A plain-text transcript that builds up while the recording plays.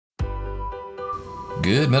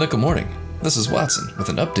Good medical morning. This is Watson with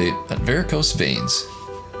an update on varicose veins.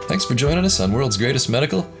 Thanks for joining us on World's Greatest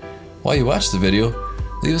Medical. While you watch the video,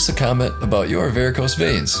 leave us a comment about your varicose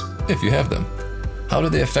veins, if you have them. How do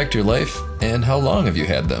they affect your life, and how long have you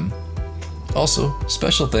had them? Also,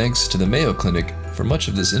 special thanks to the Mayo Clinic for much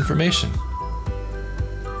of this information.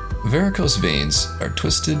 Varicose veins are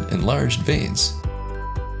twisted, enlarged veins.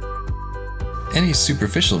 Any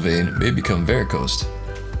superficial vein may become varicosed,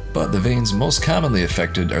 but the veins most commonly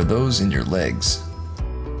affected are those in your legs.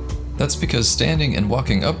 That's because standing and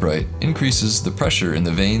walking upright increases the pressure in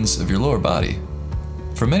the veins of your lower body.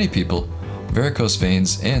 For many people, varicose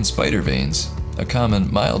veins and spider veins, a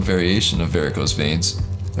common mild variation of varicose veins,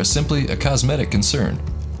 are simply a cosmetic concern.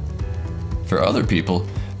 For other people,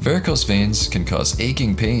 varicose veins can cause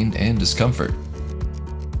aching pain and discomfort.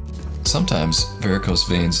 Sometimes varicose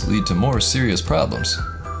veins lead to more serious problems.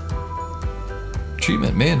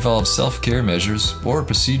 Treatment may involve self-care measures or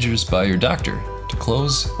procedures by your doctor to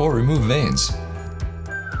close or remove veins.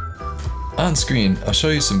 On screen, I'll show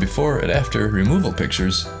you some before and after removal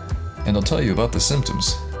pictures, and I'll tell you about the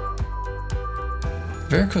symptoms.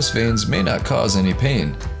 Varicose veins may not cause any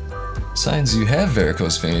pain. Signs you have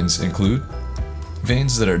varicose veins include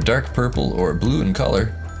veins that are dark purple or blue in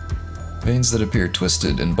color, veins that appear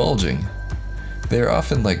twisted and bulging. They are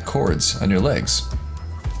often like cords on your legs.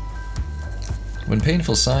 When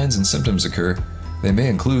painful signs and symptoms occur, they may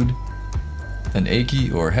include an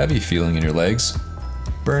achy or heavy feeling in your legs,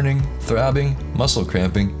 burning, throbbing, muscle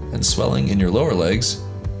cramping, and swelling in your lower legs,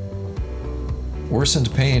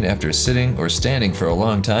 worsened pain after sitting or standing for a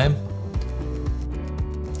long time,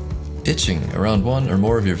 itching around one or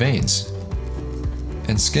more of your veins,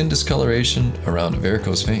 and skin discoloration around a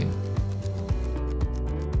varicose vein.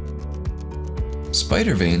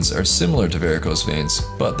 Spider veins are similar to varicose veins,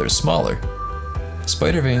 but they're smaller.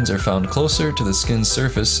 Spider veins are found closer to the skin's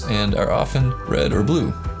surface and are often red or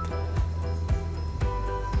blue.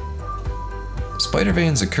 Spider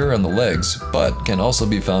veins occur on the legs, but can also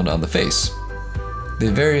be found on the face. They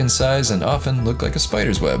vary in size and often look like a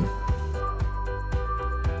spider's web.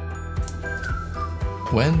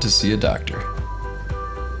 When to see a doctor.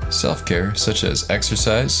 Self-care, such as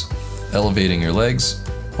exercise, elevating your legs,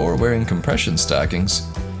 or wearing compression stockings,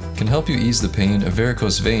 can help you ease the pain of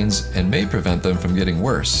varicose veins and may prevent them from getting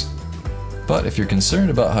worse. But if you're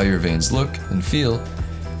concerned about how your veins look and feel,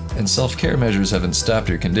 and self-care measures haven't stopped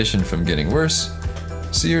your condition from getting worse,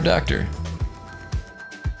 see your doctor.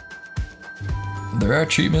 There are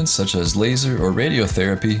treatments such as laser or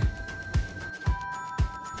radiotherapy,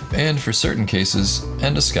 and for certain cases,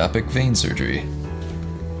 endoscopic vein surgery.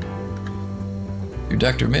 Your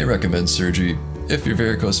doctor may recommend surgery if your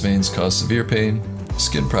varicose veins cause severe pain,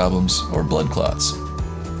 skin problems, or blood clots.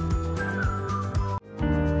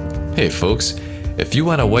 Hey folks, if you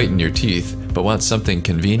want to whiten your teeth but want something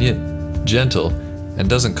convenient, gentle, and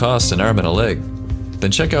doesn't cost an arm and a leg, then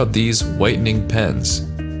check out these whitening pens.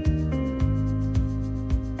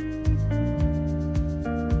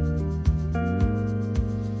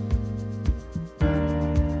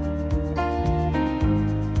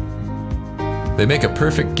 They make a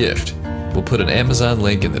perfect gift. We'll put an Amazon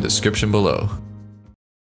link in the description below.